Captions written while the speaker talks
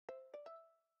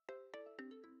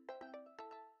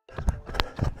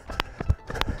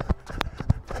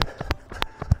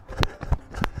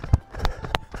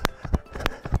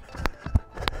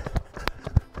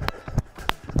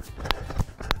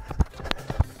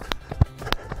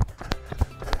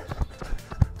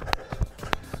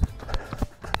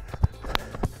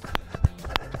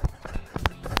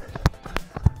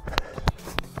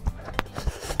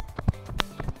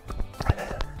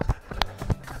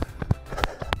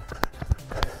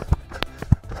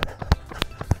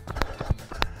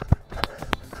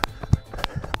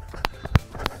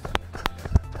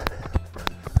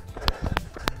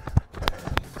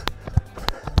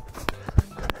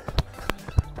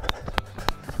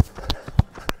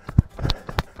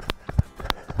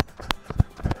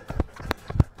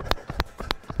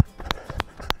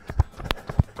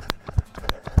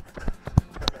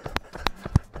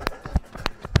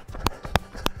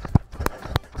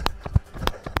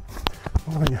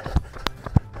following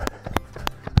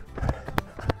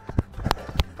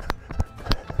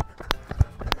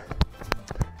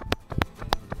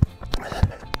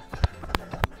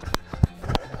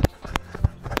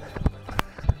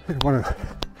one of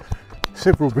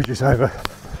several bridges over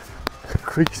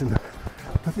creeks, and I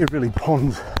think they're really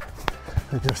ponds.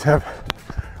 They just have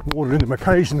water in them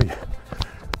occasionally.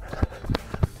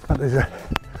 But there's a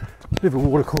bit of a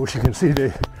water course you can see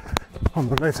there on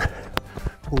the left,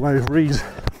 all those reeds.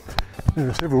 There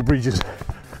are several bridges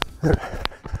that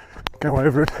go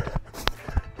over it.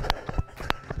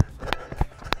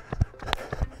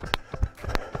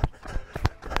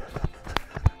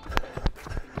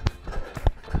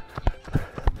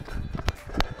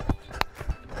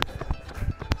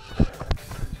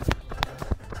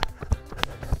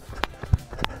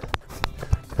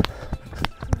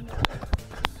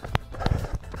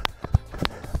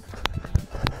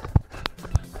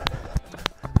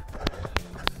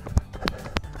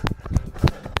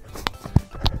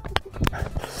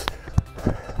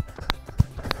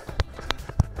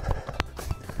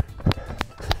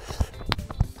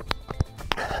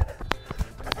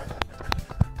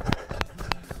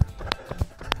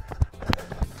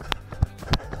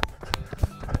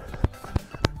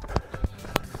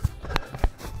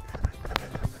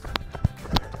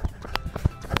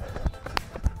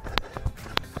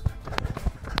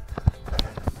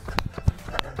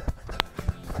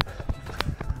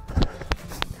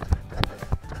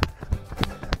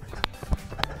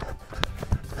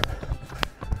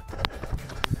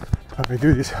 We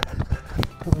do this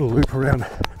little loop around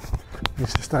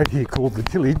this estate here called the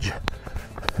Tillage,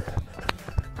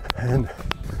 and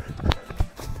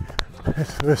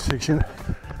this first section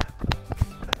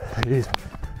is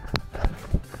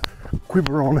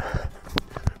Goulburn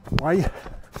Way.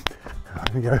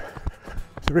 I'm going to go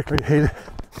directly ahead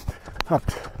up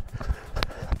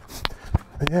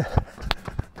there.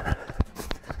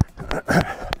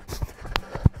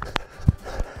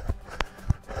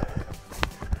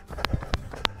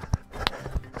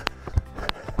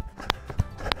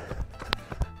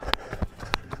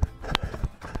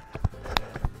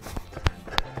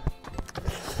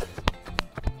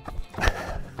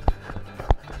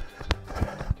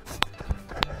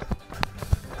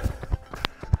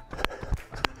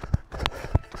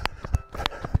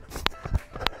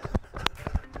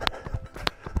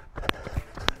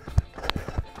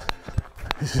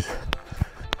 This is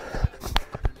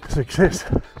success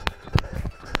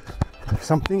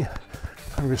something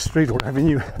over a street or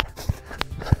avenue.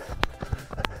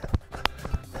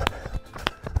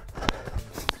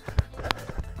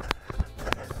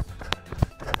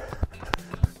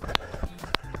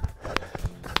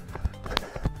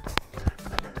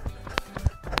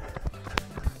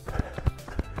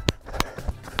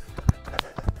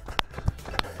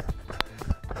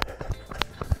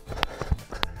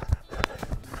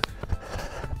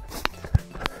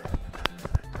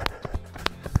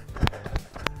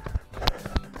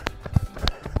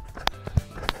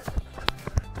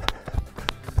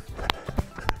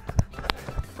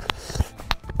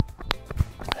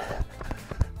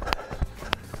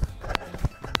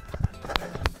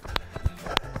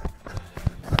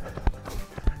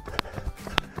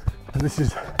 And this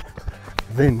is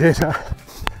Vendetta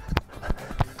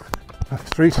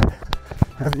Street,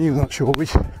 Avenue, not sure which.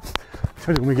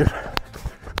 So when we get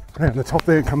around the top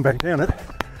there and come back down it.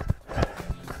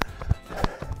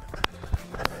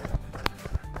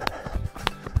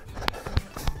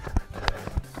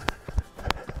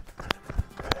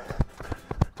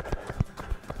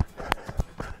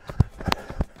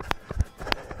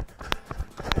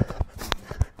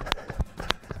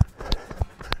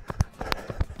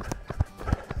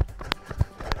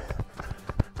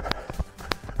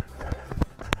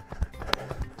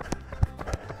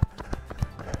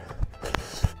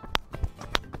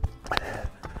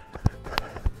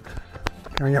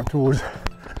 Going up towards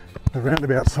the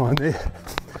roundabout sign there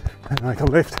and make a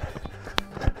left.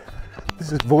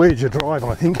 This is Voyager Drive,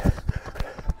 I think.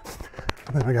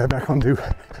 And then I go back onto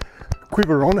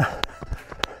Goulburn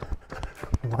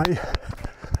Way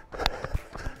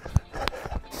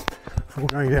before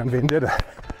going down Vendetta.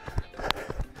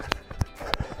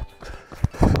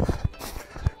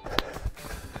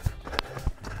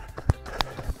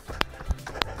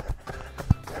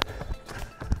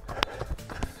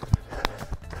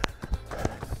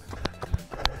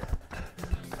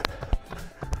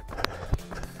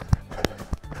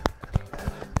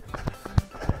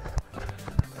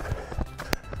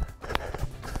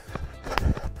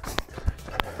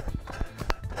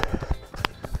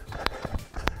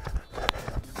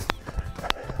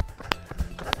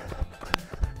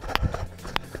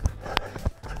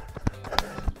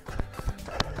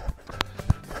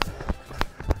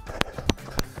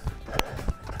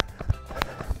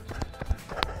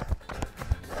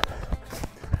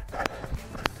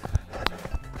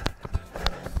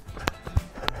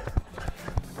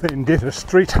 Vendetta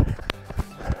Street. I'm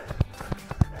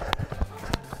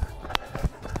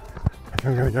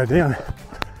going to go down.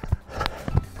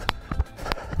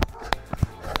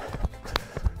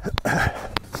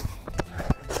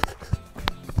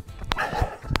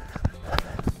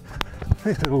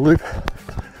 Nice little loop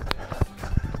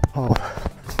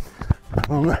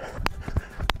along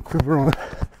Goulburn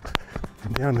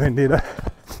and down Vendetta,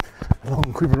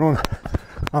 along Goulburn,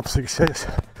 up Success,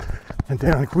 and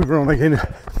down Goulburn again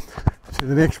to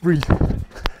the next bridge.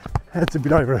 That's a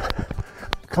bit over a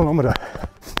kilometre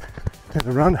to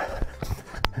the run,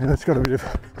 and it's got a bit of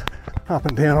up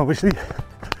and down, obviously.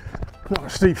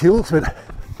 Not steep hills, but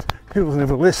hills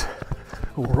nevertheless,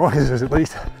 or rises at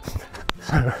least.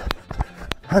 So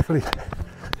hopefully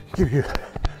give you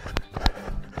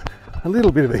a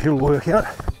little bit of a hill workout,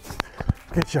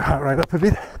 get your heart rate up a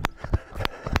bit.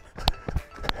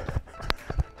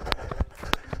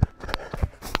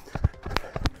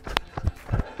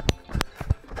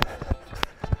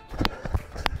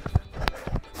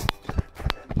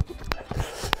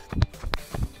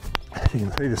 You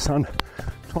can see the sun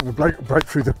trying to break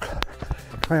through the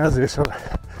clouds there, so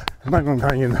at the moment I'm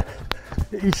going in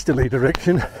the easterly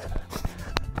direction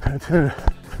and turn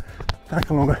back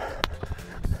along the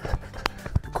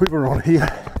Goulburn here,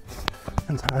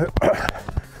 and so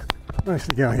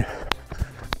mostly going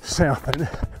south then,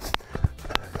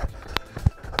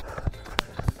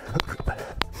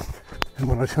 and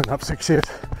when I turn up Success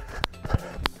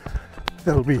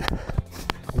that'll be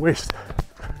west.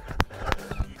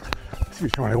 So you're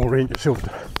trying to orient yourself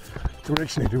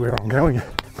directionally to where I'm going.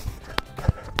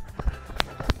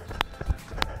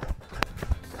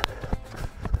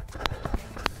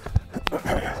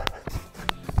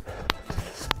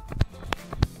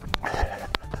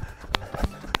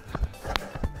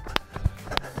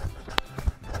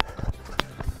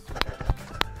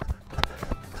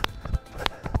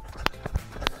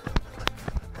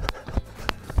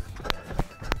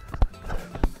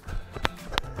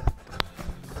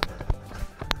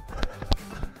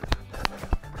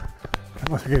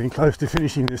 Must be getting close to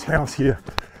finishing this house here.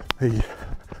 The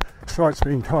site's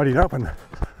being tidied up and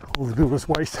all the builder's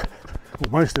waste, or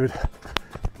most of it,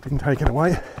 been taken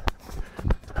away.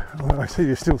 Although I see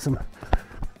there's still some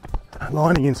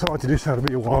lining inside to do, so it'll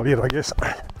be a while yet, I guess,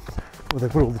 before they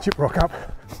put all the chip rock up.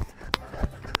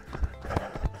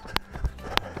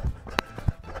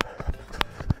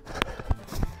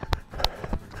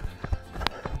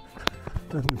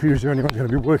 Doesn't appear as though anyone's going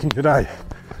to be working today.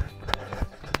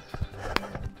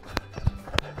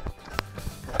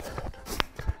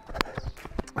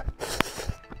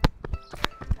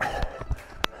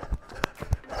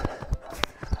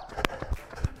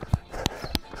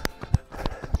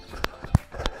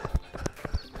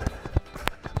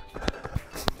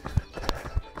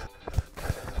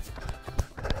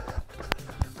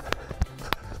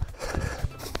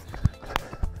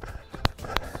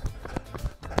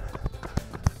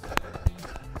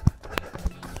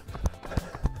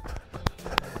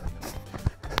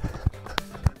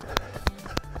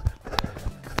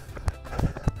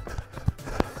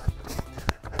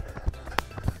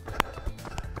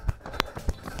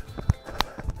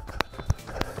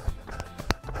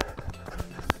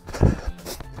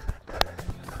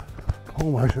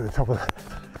 Almost at the top of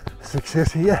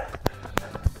Success here.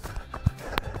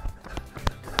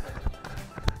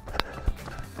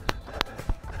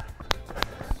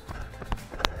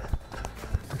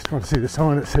 Just trying to see the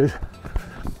sign that says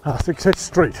Success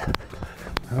Street.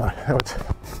 How it's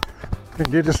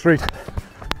Vendetta Street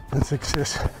and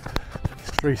Success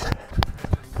Street.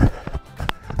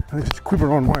 And this is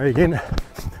Goulburn Way again.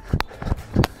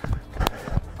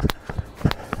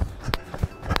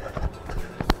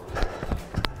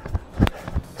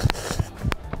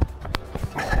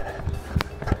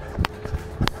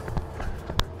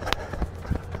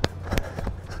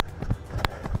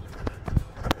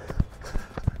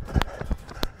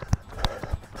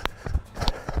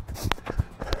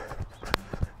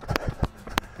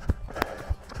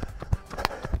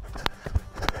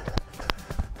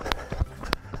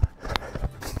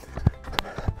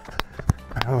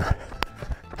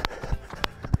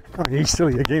 Going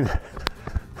easterly again,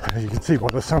 as you can see by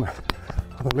the sun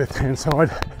on the left hand side,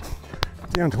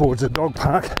 down towards the dog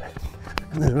park,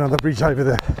 and there's another bridge over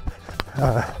the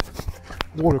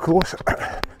watercourse.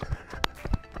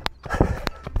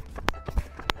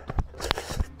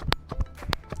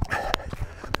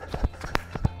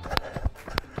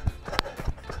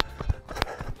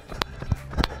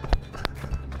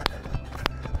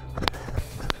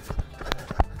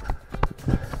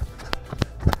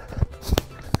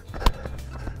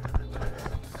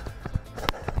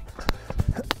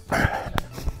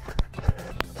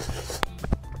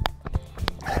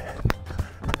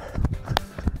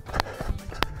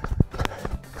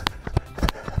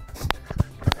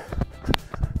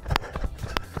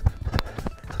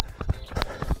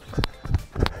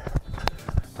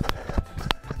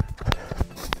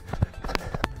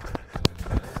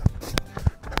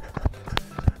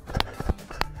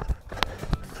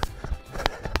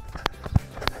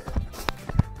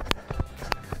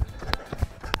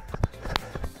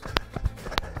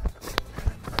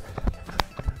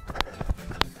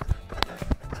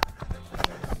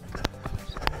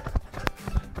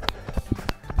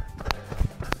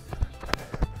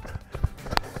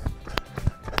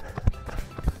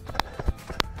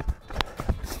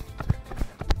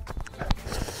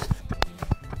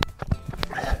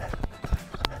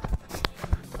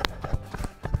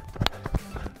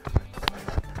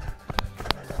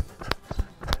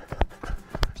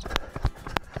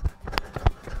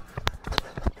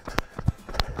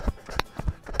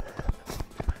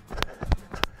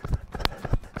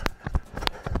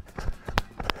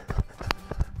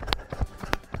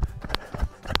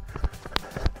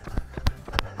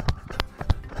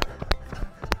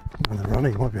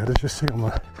 running. You might be able to just see on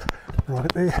the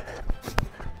right there.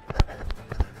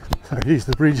 So here's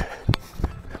the bridge.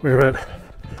 We're at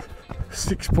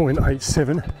 6.87.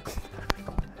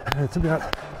 And it's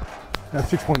about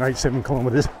 6.87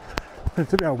 kilometres.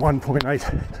 It's about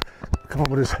 1.8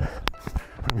 kilometres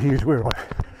from here to where I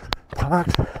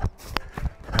parked.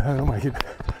 I'll make it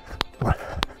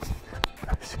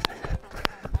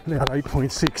about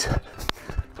 8.6.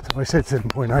 So I said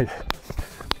 7.8.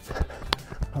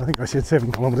 I think I said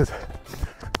 7 kilometres.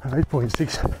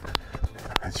 8.6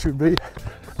 it should be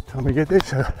time we get there,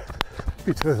 so a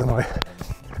bit further than I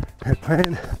had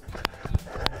planned.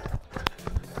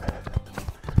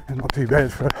 And not too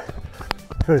bad for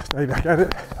a first day back at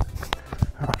it.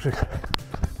 After,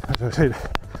 as I said,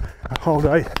 a whole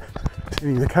day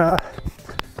sitting in the car.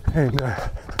 And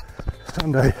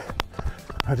Sunday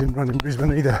I didn't run in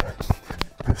Brisbane either.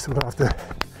 I still after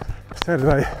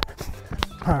Saturday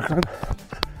park run,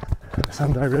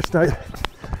 Sunday rest day,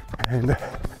 and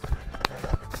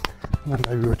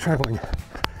Monday we were travelling,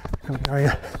 going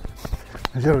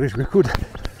as early as we could.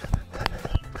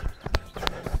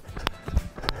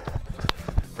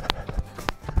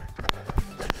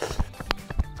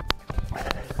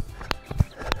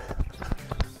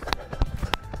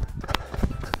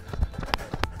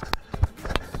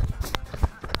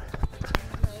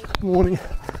 Morning.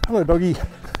 Hello, doggy.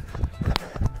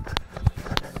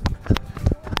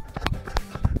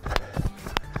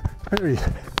 Very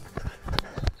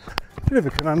bit of a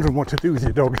conundrum what to do with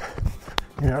your dog,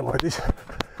 out like this.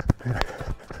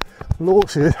 Law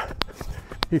says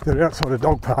if they're outside a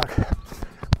dog park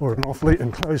or an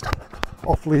enclosed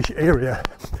off-leash area,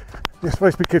 they're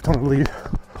supposed to be kept on a lead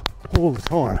all the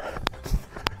time.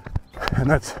 And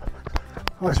that's,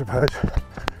 I suppose,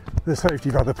 the safety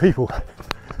of other people.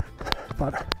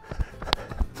 But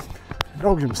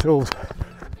dogs themselves,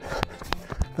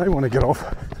 they want to get off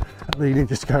a lead and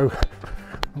just go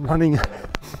running.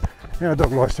 Our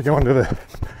dog likes to go under the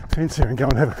fence there and go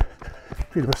and have a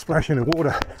bit of a splash in the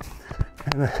water,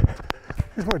 and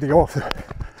just like to go off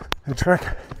the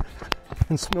track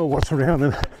and smell what's around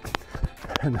them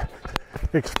and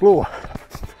explore.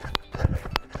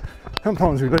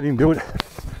 Sometimes we let him do it,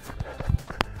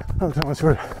 other times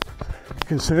we're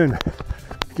concerned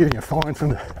getting a fine from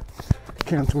the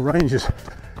council rangers,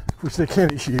 which they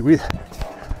can issue you with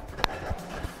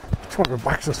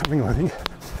 $200 or something, I think.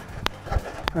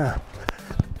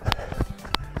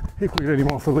 If we let him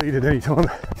off the lead at any time,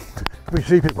 we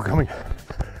see people coming,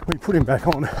 we put him back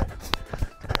on.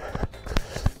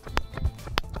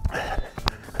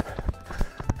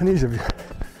 And he's a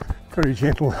very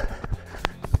gentle,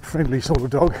 friendly sort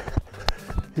of dog.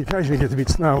 He occasionally gets a bit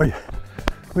snarly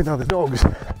with other dogs.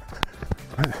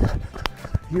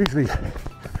 Usually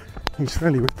he's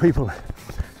friendly with people,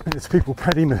 and it's people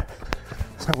pat him and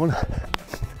so on.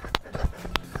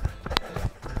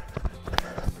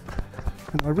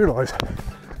 And I realise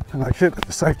and I accept that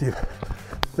the safety of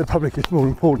the public is more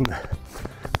important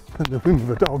than the whim of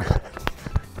a dog.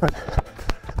 But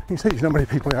you see there's not many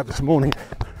people out this morning,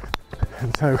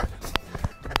 and so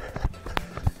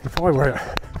if I were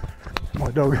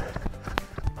my dog,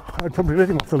 I'd probably let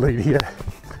him off the lead here.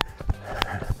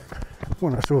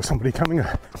 When I saw somebody coming,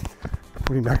 I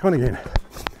put him back on again.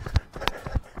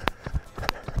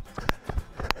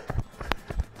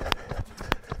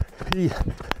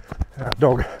 Our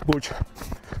dog, Butch,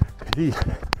 he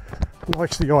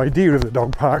likes the idea of the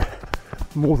dog park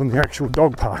more than the actual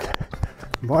dog park.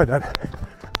 And by that,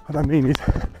 what I mean is,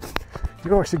 he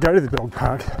likes to go to the dog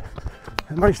park,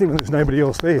 and mostly when there's nobody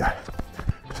else there,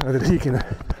 so that he can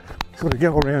sort of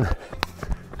go around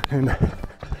and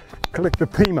collect the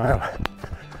P-mail,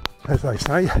 as they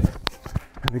say,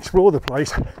 and explore the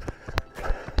place,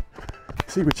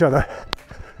 see which other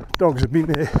dogs have been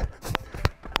there,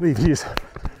 leave his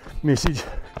message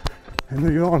and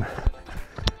move on.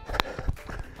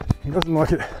 He doesn't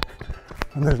like it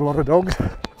when there's a lot of dogs,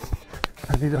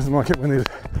 and he doesn't like it when there's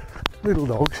little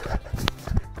dogs.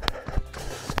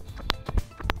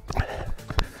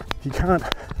 He can't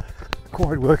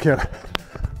quite work out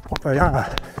what they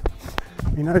are.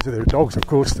 He knows that they're dogs, of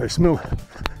course, they smell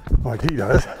like he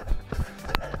does,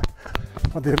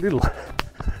 but they're little.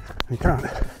 He can't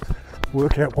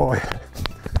work out why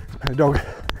a dog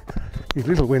is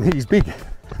little when he's big.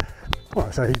 Well,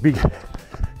 I say he's big,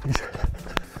 he's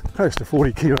close to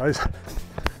 40 kilos.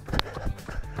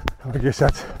 I guess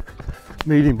that's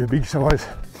medium to big size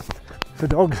for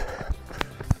dogs.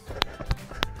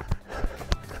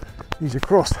 He's a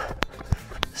cross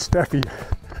Staffy,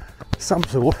 some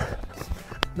sort.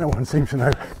 No one seems to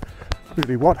know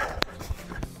really what.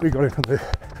 We got him from the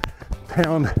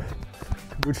pound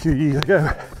good few years ago.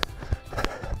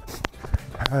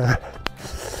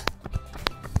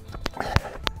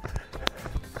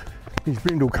 He's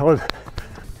brindle coloured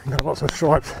and got lots of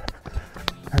stripes,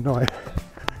 and I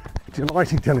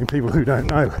delight in telling people who don't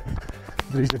know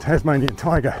that he's a Tasmanian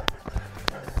tiger.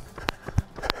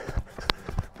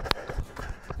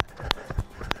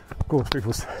 Of course,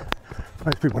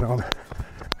 most people know I'm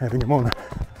having him on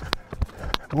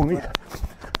morning,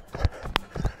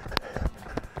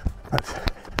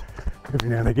 but every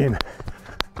now and again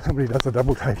somebody does a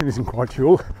double take and isn't quite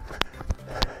sure.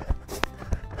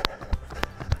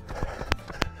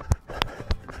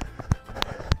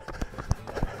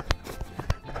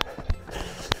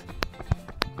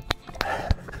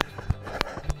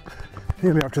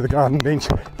 Nearly up to the garden bench,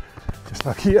 just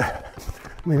up here,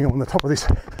 leaning on the top of this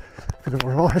bit of a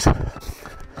rise. I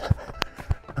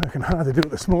can hardly do it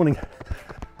this morning.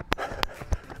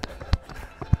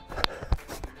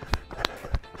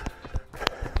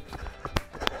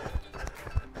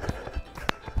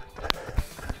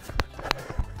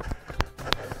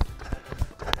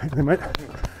 Thank you, mate.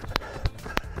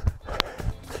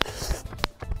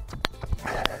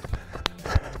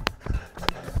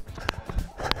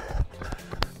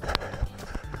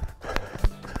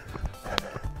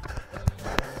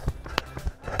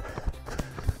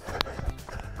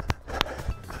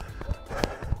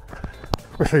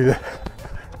 Especially the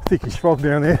thickish fog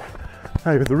down there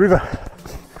over the river.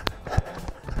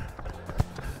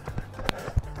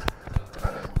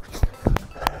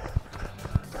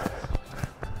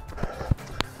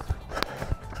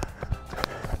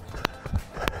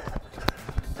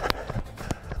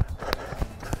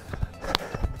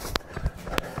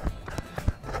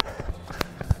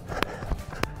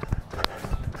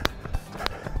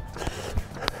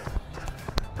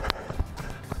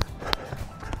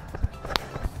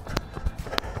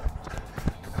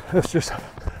 That's just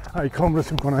 8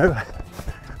 kilometres we've gone over.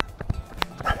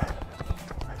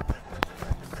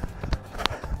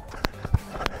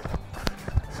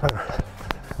 So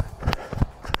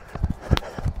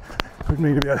we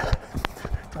need about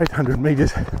 800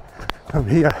 metres from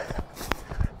here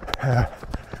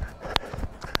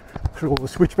through all the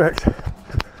switchbacks,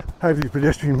 over the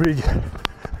pedestrian bridge,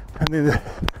 and then the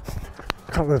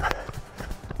couple of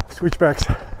switchbacks,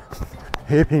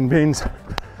 hairpin bends,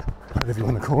 whatever you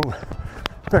want to call them,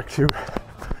 back to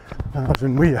Mars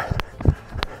and Weir.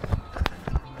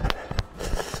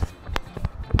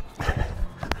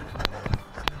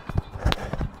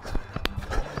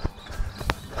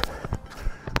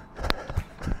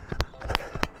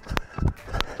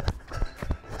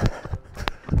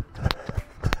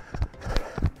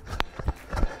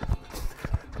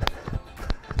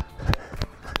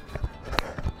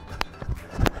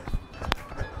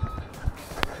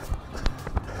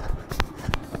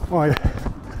 My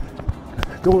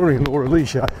daughter-in-law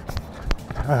Alicia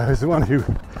is the one who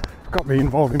got me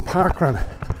involved in parkrun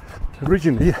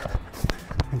originally,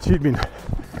 and she'd been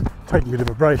taking a bit of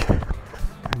a break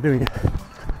and doing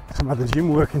some other gym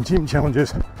work and gym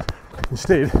challenges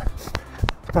instead.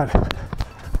 But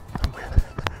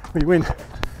we went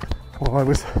while I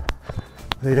was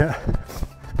there,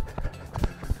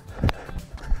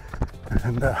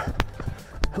 and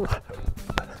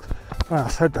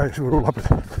last Saturday we were all up at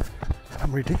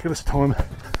some ridiculous time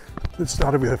that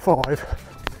started with a 5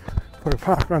 for a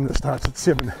park run that starts at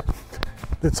 7.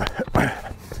 That's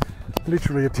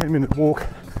literally a 10-minute walk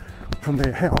from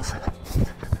their house.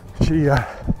 She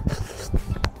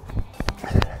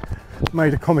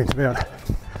made a comment about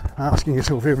asking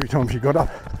herself every time she got up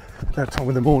that time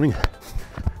in the morning,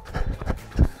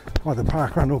 either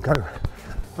park run or go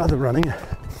other running,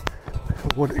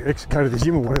 or go to the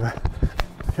gym or whatever.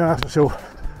 She asked herself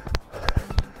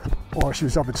why she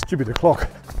was up at stupid o'clock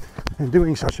and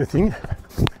doing such a thing,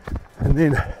 and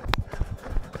then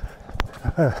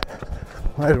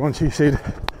later on she said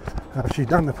after she'd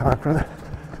done the park run,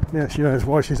 now she knows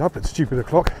why she's up at stupid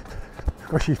o'clock,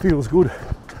 because she feels good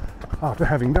after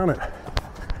having done it.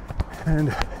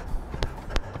 And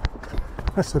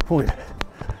that's the point.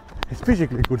 It's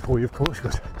physically good for you, of course,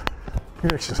 because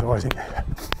you're exercising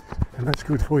and that's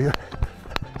good for you.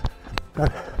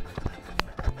 But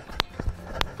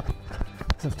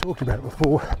as I've talked about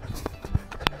before,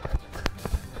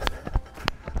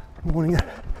 morning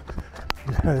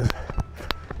has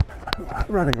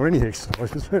running or any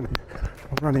exercise, but certainly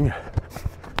running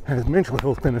has mental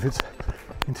health benefits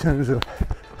in terms of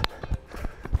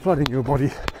flooding your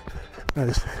body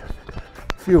those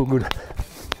feel good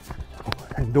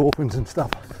endorphins and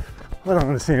stuff. I don't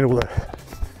understand all the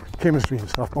chemistry and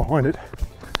stuff behind it.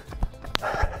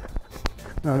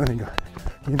 No, I don't think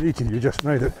you need to. You just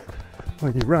know that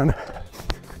when you run,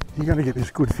 you're going to get this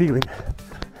good feeling,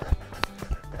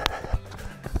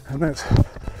 and that's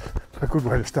a good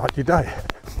way to start your day.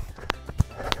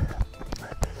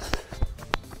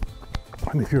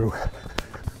 And if you're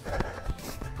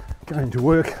going to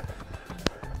work,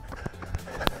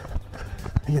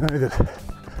 you know that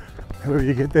however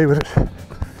you get there with it,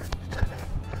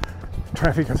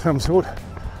 traffic of some sort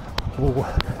or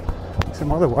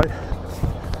some other way,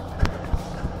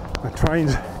 the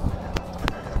trains,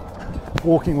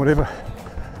 walking, whatever,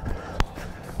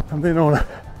 and then on,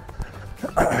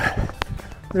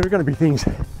 there are going to be things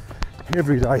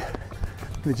every day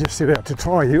that just set out to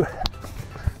try you.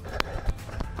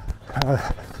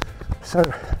 So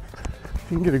if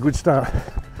you can get a good start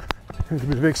with a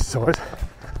bit of exercise,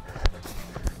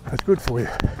 that's good for you.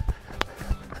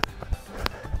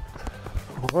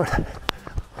 Alright,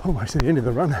 almost at the end of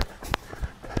the run.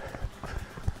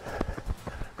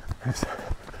 There's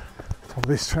top of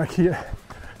this track here.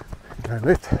 Go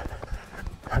left.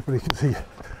 Hopefully you can see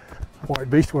White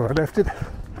Beast where I left it.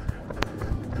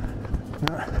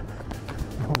 No,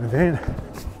 on the van.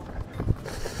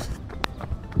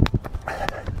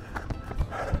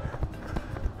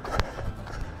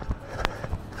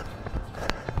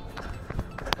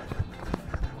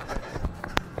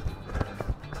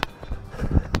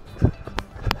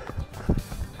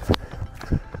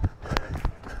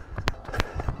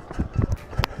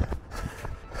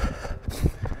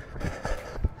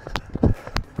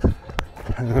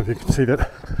 I don't know if you can see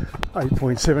that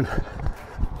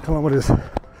 8.7 kilometres